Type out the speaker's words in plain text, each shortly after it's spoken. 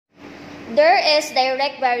There is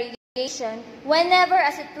direct variation whenever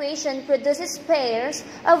a situation produces pairs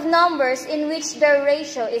of numbers in which their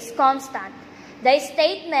ratio is constant. The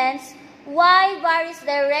statements y varies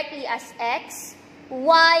directly as x,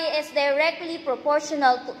 y is directly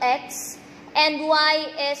proportional to x, and y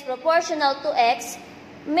is proportional to x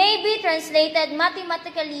may be translated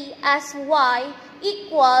mathematically as y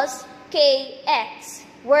equals kx,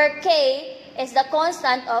 where k is the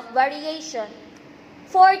constant of variation.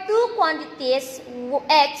 For two quantities,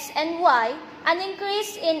 x and y, an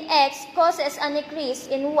increase in x causes an increase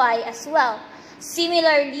in y as well.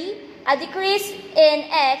 Similarly, a decrease in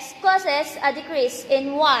x causes a decrease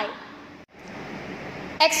in y.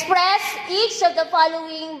 Express each of the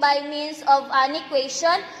following by means of an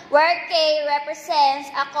equation where k represents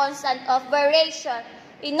a constant of variation.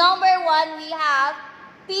 In number 1, we have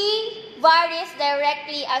p varies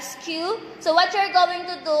directly as q. So what you're going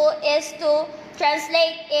to do is to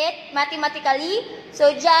translate it mathematically.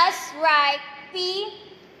 So just write p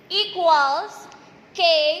equals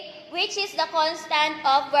k, which is the constant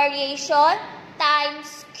of variation,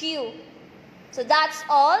 times q. So that's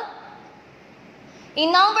all.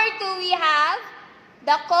 In number 2, we have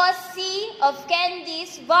the cost c of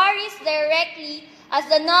candies varies directly as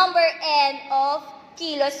the number n of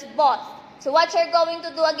kilos bought. So what you're going to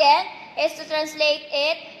do again is to translate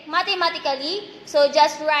it mathematically. So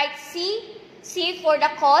just write C for the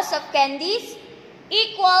cost of candies,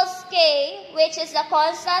 equals K, which is the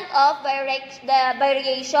constant of the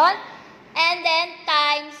variation, and then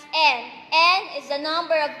times N. N is the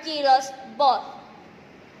number of kilos bought.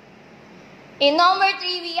 In number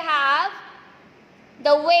 3, we have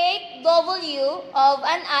the weight W of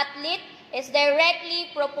an athlete is directly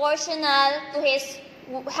proportional to his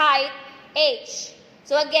height H.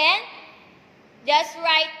 So again, just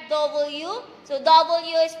write W. So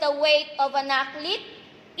W is the weight of an athlete,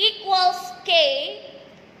 equals K,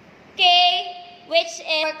 which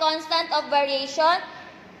is a constant of variation,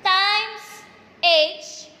 times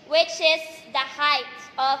H, which is the height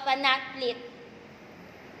of an athlete.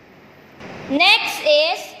 Next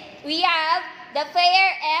is, we have the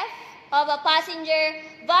fare F of a passenger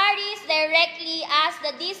varies directly as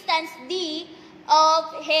the distance D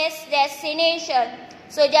of his destination.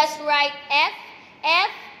 So just write F. F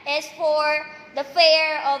is for the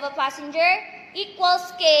fare of a passenger,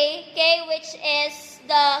 equals K, which is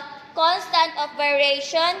the constant of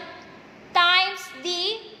variation, times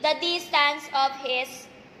D, the distance of his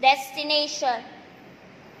destination.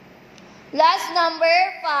 Last, number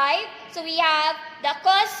 5. So we have the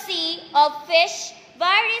cost C of fish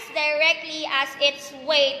varies directly as its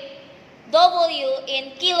weight W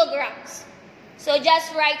in kilograms. So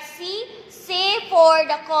just write C for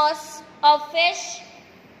the cost of fish,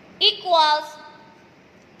 equals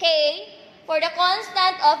K for the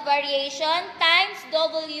constant of variation, times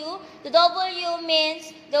W. The W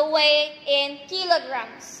means the weight in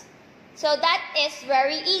kilograms. So that is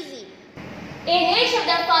very easy. In which of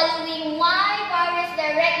the following y varies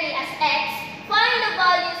directly as x, find the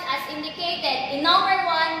values as indicated. In number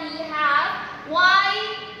 1, we have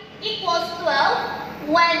y equals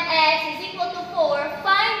 12 when x is equal to 4.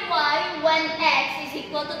 Find y when x is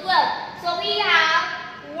equal to 12. So we have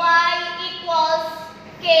y equals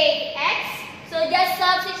kx. So just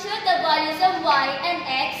substitute the values of y and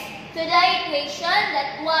x to the equation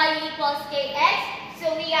that y equals kx.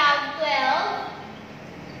 So we have 12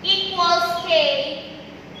 equals k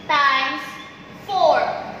times 4.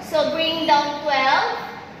 So bring down 12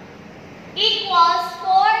 equals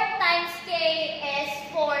 4 times k is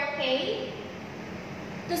 4k.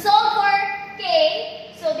 To solve for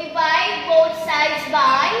k, so divide both sides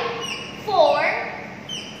by 4.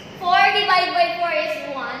 4 divided by 4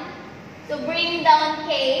 is 1. So bring down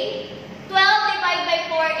k. 12 divided by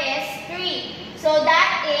 4 is 3. So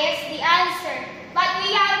that is the answer. But we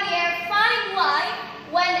have here, find y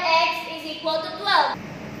when x is equal to 12.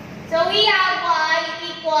 So we have y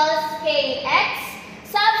equals kx.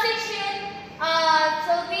 Substitute,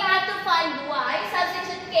 so we have to find y.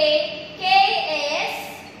 Substitute k. K is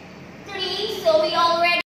 3. So we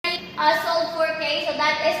already solved for k. So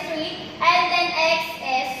that is 3. And then x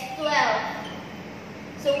is 12.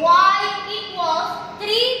 So y equals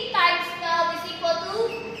 3 times 12 is equal to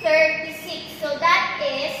 36. So that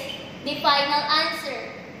is the final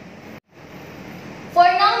answer. For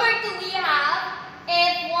number 2, we have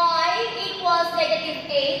if y equals negative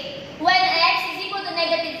 8, when x is equal to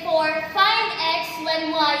negative 4, find x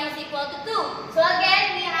when y is equal to 2. So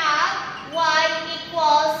again, we have y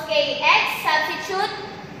equals kx. Substitute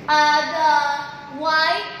the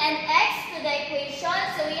y and x to the equation.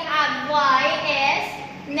 So we have y is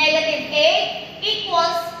negative 8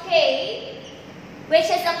 equals k k, which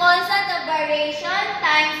is a constant of variation,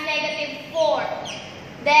 times -4.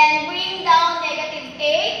 Then bring down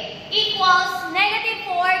 -8 equals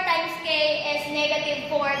 -4 times k is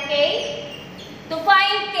 -4k. To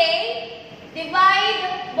find k, divide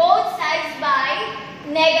both sides by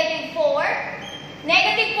 -4.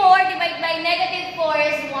 -4 divided by -4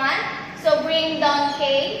 is 1. So bring down k.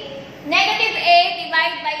 -8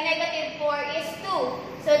 divided by -4 is 2.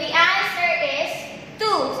 So the answer is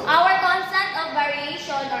 2. So our constant of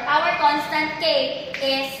variation or our constant k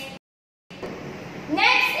is.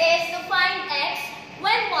 Next is to find x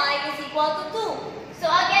when y is equal to 2. So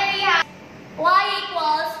again we have y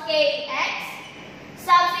equals kx.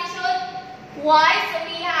 Substitute y. So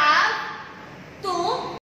we have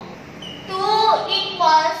 2. 2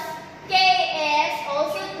 equals k is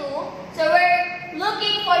also 2. So we're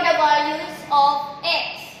looking for the values of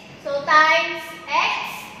x. So times x.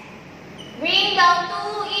 Bring down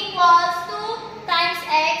 2 equals 2 times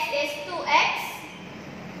x is 2x.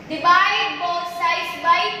 Divide both sides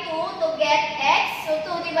by 2 to get x. So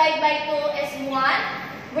 2 divided by 2 is 1.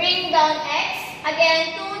 Bring down x.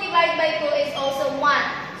 Again, 2 divided by 2 is also 1.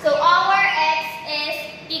 So our x is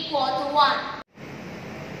equal to 1.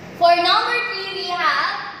 For number 3, we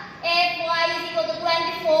have if y is equal to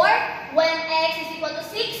 24 when x is equal to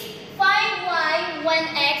 6. Find y when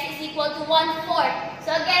x is equal to 1/4. So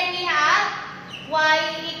again, we have y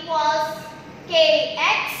equals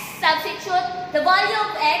kx. Substitute the value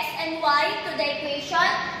of x and y to the equation.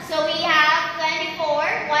 So we have 24,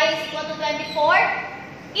 y is equal to 24,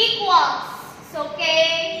 equals, so k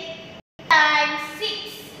times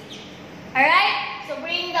 6. Alright, so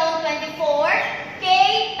bring down 24,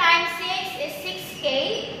 k times 6 is 6k.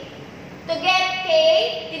 To get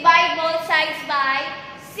k, divide both sides by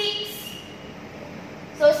 6.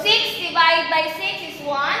 So 6 divided by 6 is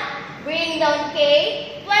 1, bring down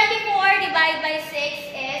k, 24 divided by 6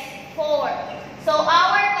 is 4. So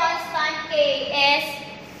our constant k is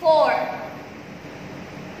 4.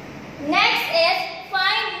 Next is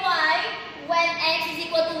find y when x is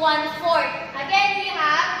equal to 1/4. Again, we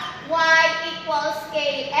have y equals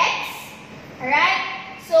kx. Alright?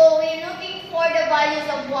 So we're looking for the values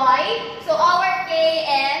of y. So our k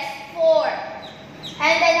is 4.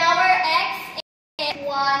 And then our x is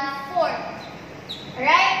 1/4.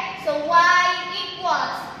 Alright? So y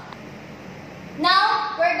equals.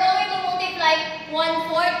 Now, we're going to multiply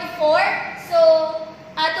 1/4 to 4. So,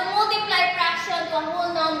 to multiply fraction to a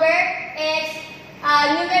whole number, it's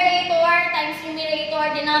numerator times numerator,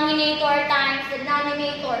 denominator times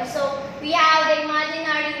denominator. So, we have the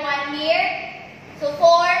imaginary 1 here. So,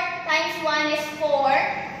 4 times 1 is 4.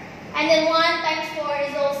 And then 1 times 4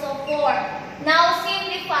 is also 4. Now,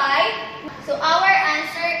 simplify. So, our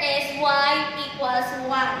answer is y equals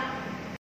 1.